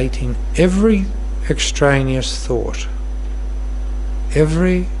eradicating every extraneous thought,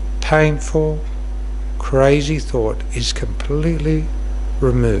 every painful, crazy thought is completely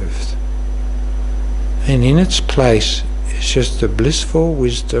removed, and in its place is just the blissful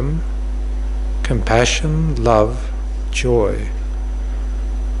wisdom, compassion, love, joy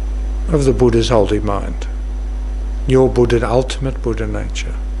of the Buddha's holy mind, your Buddha, ultimate Buddha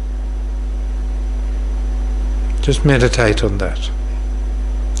nature. Just meditate on that,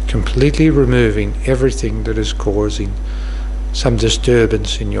 completely removing everything that is causing some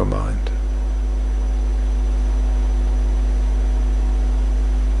disturbance in your mind.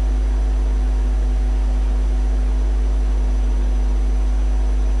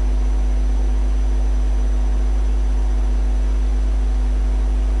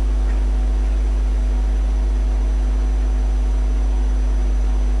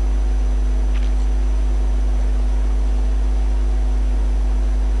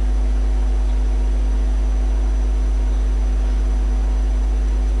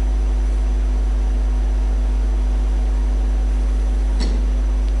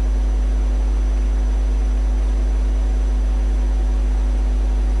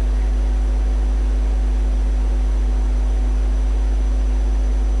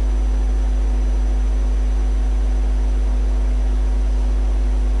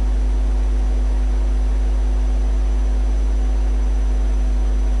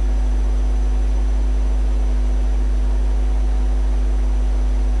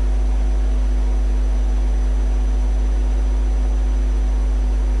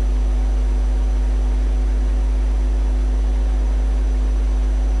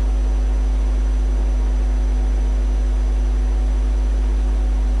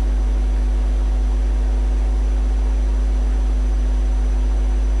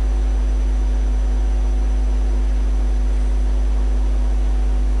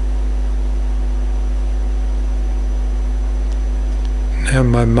 Now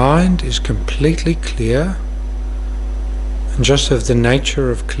my mind is completely clear and just of the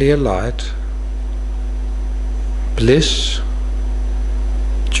nature of clear light, bliss,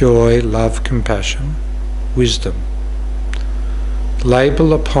 joy, love, compassion, wisdom.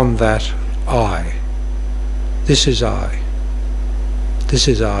 Label upon that I. This is I. This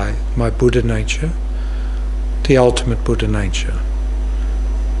is I, my Buddha nature, the ultimate Buddha nature.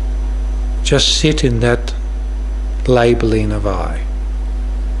 Just sit in that labeling of I.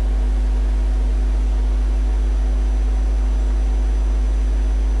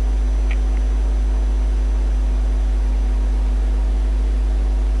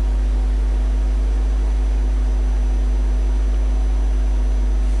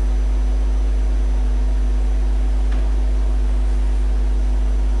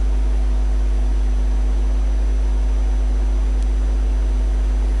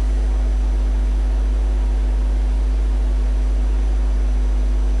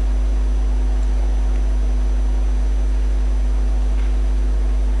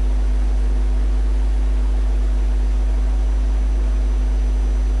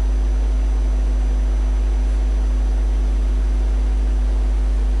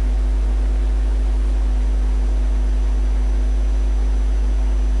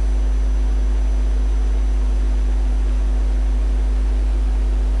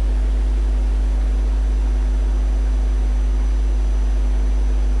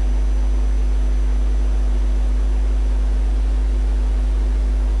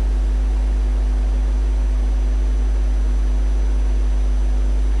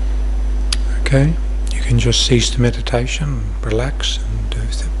 Okay, you can just cease the meditation, relax, and do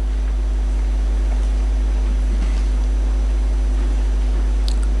that.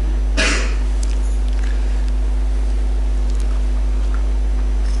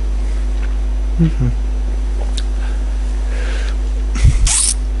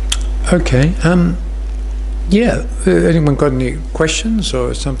 Okay. Yeah. Anyone got any questions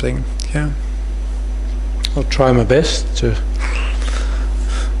or something? Yeah. I'll try my best to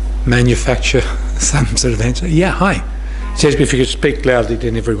manufacture some sort of answer. Yeah. Hi. It says if you could speak loudly,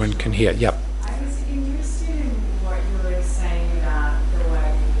 then everyone can hear. Yep. I was interested in what you were saying about the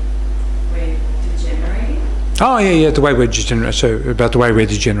way we're degenerating. Oh yeah. The way we're degenerating. So about the way we're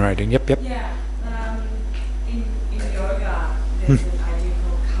degenerating. Yep. Yeah. In yoga, there's an idea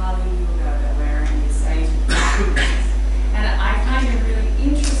called Kali Yuga that we're in this age of darkness. And I find it really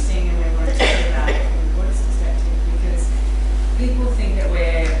interesting, and we want to talk about it from a Buddhist perspective, because people think that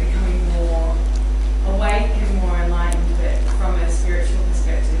we're becoming more awake and more enlightened, but from a spiritual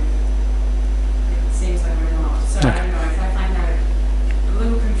perspective, it seems like we're not. So I don't know, if I find that a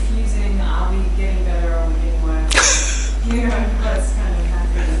little confusing, are we getting better or are we getting worse? You know, what's kind of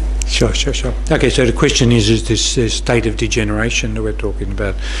happening. Sure. Okay, so the question is this state of degeneration that we're talking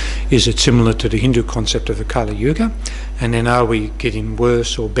about, is it similar to the Hindu concept of the Kali Yuga? And then are we getting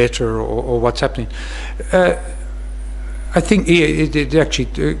worse or better, or what's happening? I think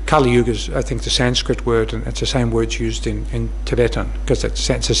actually Kali Yuga is, I think, the Sanskrit word, and it's the same word used in Tibetan, because it's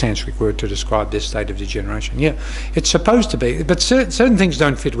a Sanskrit word to describe this state of degeneration. Yeah, it's supposed to be, but certain things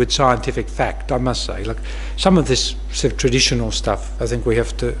don't fit with scientific fact, I must say. Like some of this sort of traditional stuff, I think we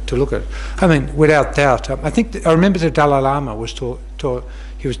have to look at. I mean, without doubt, I remember the Dalai Lama was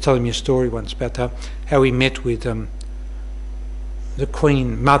he was telling me a story once about how he met with the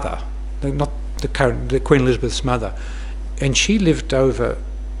Queen Mother, not the Queen Elizabeth's mother. And she lived over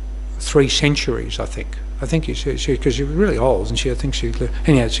 3 centuries, I think. I think because she was really old, and I think she lived.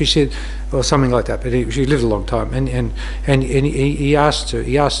 Anyhow, she said, or something like that. But she lived a long time. And he asked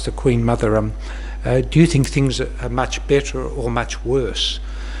the Queen Mother, do you think things are much better or much worse?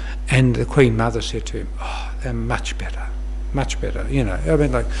 And the Queen Mother said to him, oh, they're much better. Much better, you know. I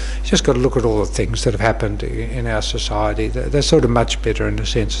mean, like, you just got to look at all the things that have happened in our society. They're sort of much better in the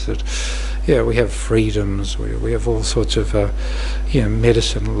sense that, yeah, we have freedoms, we have all sorts of,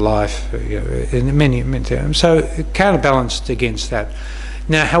 medicine, life, in many terms. So counterbalanced against that.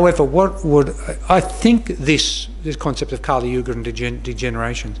 Now, however, I think this concept of Kali Yuga and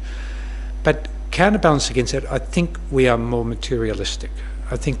degeneration, but counterbalanced against that, I think we are more materialistic.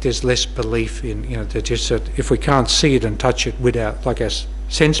 I think there's less belief in, that if we can't see it and touch it without, like, our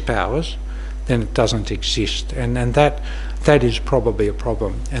sense powers, then it doesn't exist, and that is probably a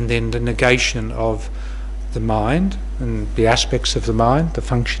problem. And then the negation of the mind and the aspects of the mind, the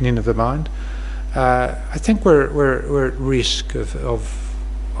functioning of the mind. I think we're at risk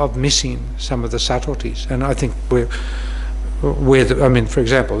of missing some of the subtleties, and I think for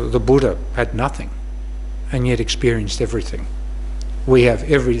example, the Buddha had nothing, and yet experienced everything. We have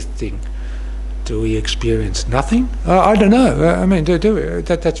everything. Do we experience nothing? I don't know. I mean, do we?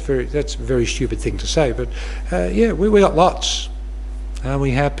 That's a very stupid thing to say. But yeah, we got lots. Are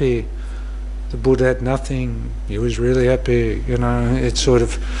we happy? The Buddha had nothing. He was really happy. It's sort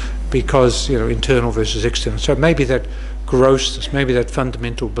of because internal versus external. So maybe that grossness, maybe that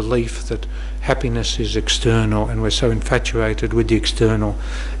fundamental belief that happiness is external, and we're so infatuated with the external.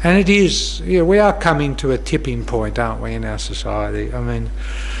 And it is, we are coming to a tipping point, aren't we, in our society? I mean,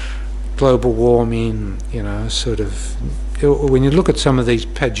 global warming, sort of, when you look at some of these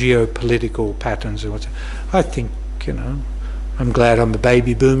geopolitical patterns, I think, I'm glad I'm a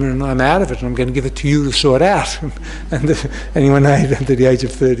baby boomer and I'm out of it, and I'm going to give it to you to sort out. And anyone under the age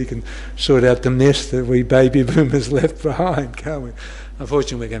of 30 can sort out the mess that we baby boomers left behind, can't we?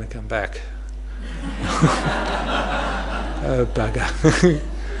 Unfortunately, we're going to come back. Oh, bugger.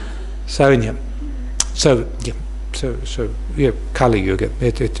 So Kali Yuga.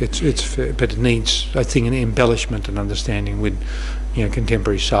 It's but it needs, I think, an embellishment and understanding with,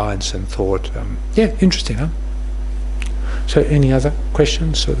 contemporary science and thought. Yeah, interesting, huh? So, any other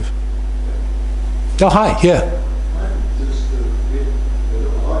questions? Sort of. Oh, hi. Yeah. Just the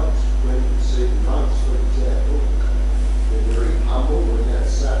lights, when you see the monks, for example, they're very humble when they're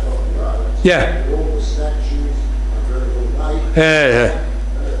sat on roads. Yeah. All the statues are very well made. Yeah.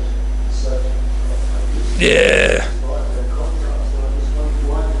 Yeah.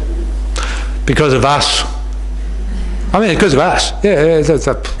 Because of us. I mean, because of us. Yeah,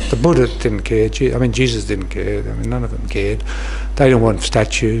 the Buddha didn't care. Jesus didn't care. None of them cared. They didn't want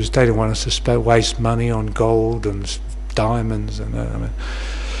statues. They didn't want us to waste money on gold and diamonds. And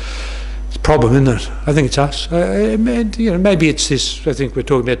It's a problem, isn't it? I think it's us. And, you know, maybe it's this. I think we're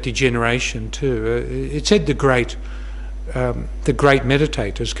talking about degeneration too. It said the great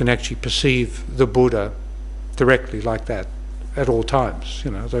meditators can actually perceive the Buddha directly like that at all times.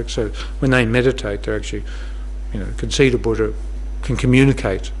 You know, like, so when they meditate, they actually, you know, can see the Buddha, can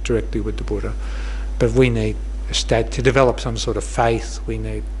communicate directly with the Buddha. But we need to develop some sort of faith. We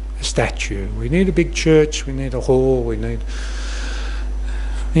need a statue. We need a big church. We need a hall. We need,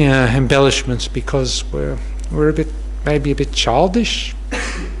 you know, embellishments because we're a bit, maybe a bit childish.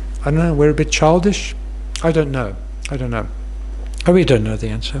 I don't know. We're a bit childish. I don't know. I really don't know the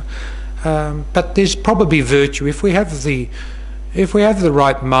answer. But there's probably virtue if we have the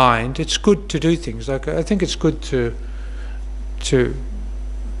right mind. It's good to do things. Like, I think it's good to you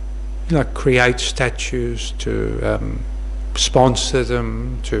know, create statues, to sponsor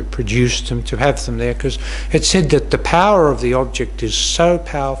them, to produce them, to have them there, because it said that the power of the object is so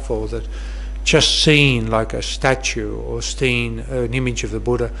powerful that just seeing like a statue or seeing an image of the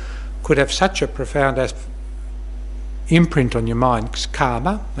Buddha could have such a profound imprint on your mind. It's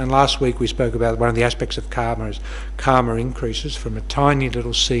karma, and last week we spoke about one of the aspects of karma is karma increases from a tiny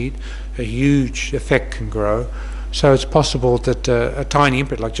little seed. A huge effect can grow. So it's possible that a tiny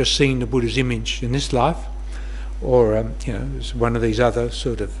imprint, like just seeing the Buddha's image in this life, or you know, one of these other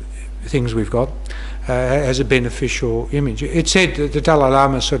sort of things we've got, has a beneficial image. It said, the Dalai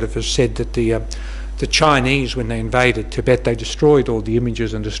Lama sort of has said that the Chinese, when they invaded Tibet, they destroyed all the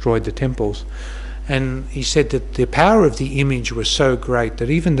images and destroyed the temples. And he said that the power of the image was so great that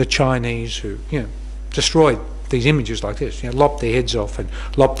even the Chinese who, you know, destroyed these images like this, you know, lopped their heads off and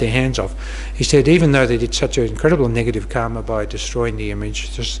lopped their hands off, he said even though they did such an incredible negative karma by destroying the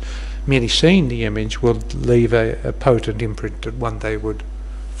image, just merely seeing the image will leave a potent imprint that one day would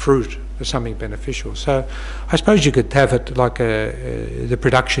fruit as something beneficial. So I suppose you could have it like the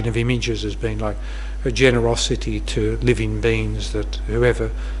production of images as being like a generosity to living beings, that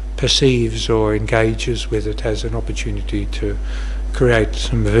whoever perceives or engages with it has an opportunity to create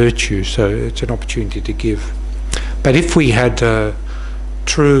some virtue. So it's an opportunity to give. But if we had a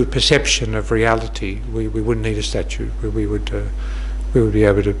true perception of reality, we wouldn't need a statue. We would be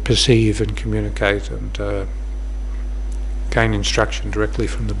able to perceive and communicate and gain instruction directly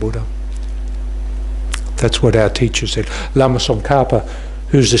from the Buddha. That's what our teacher said. Lama Tsongkhapa,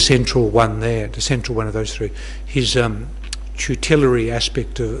 who's the central one there, the central one of those three, his tutelary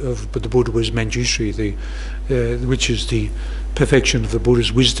aspect of the Buddha was Manjushri, which is the perfection of the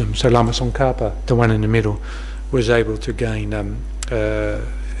Buddha's wisdom. So Lama Tsongkhapa, the one in the middle, was able to gain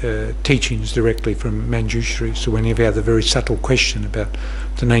teachings directly from Manjushri. So whenever he had a very subtle question about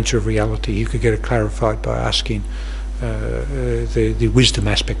the nature of reality, you could get it clarified by asking the wisdom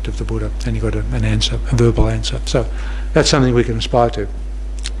aspect of the Buddha, and you got an answer, a verbal answer. So that's something we can aspire to.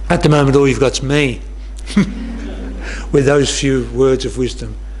 At the moment, all you've got's me, with those few words of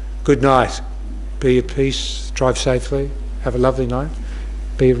wisdom. Good night. Be at peace. Drive safely. Have a lovely night.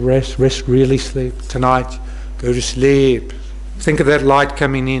 Be at rest. Rest really. Sleep tonight. Go to sleep. Think of that light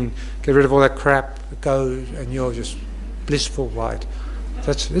coming in. Get rid of all that crap. Go, and you're just blissful light.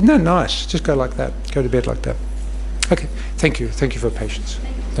 Isn't that nice? Just go like that. Go to bed like that. Okay. Thank you. Thank you for patience.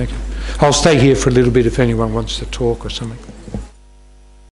 Thank you. I'll stay here for a little bit if anyone wants to talk or something.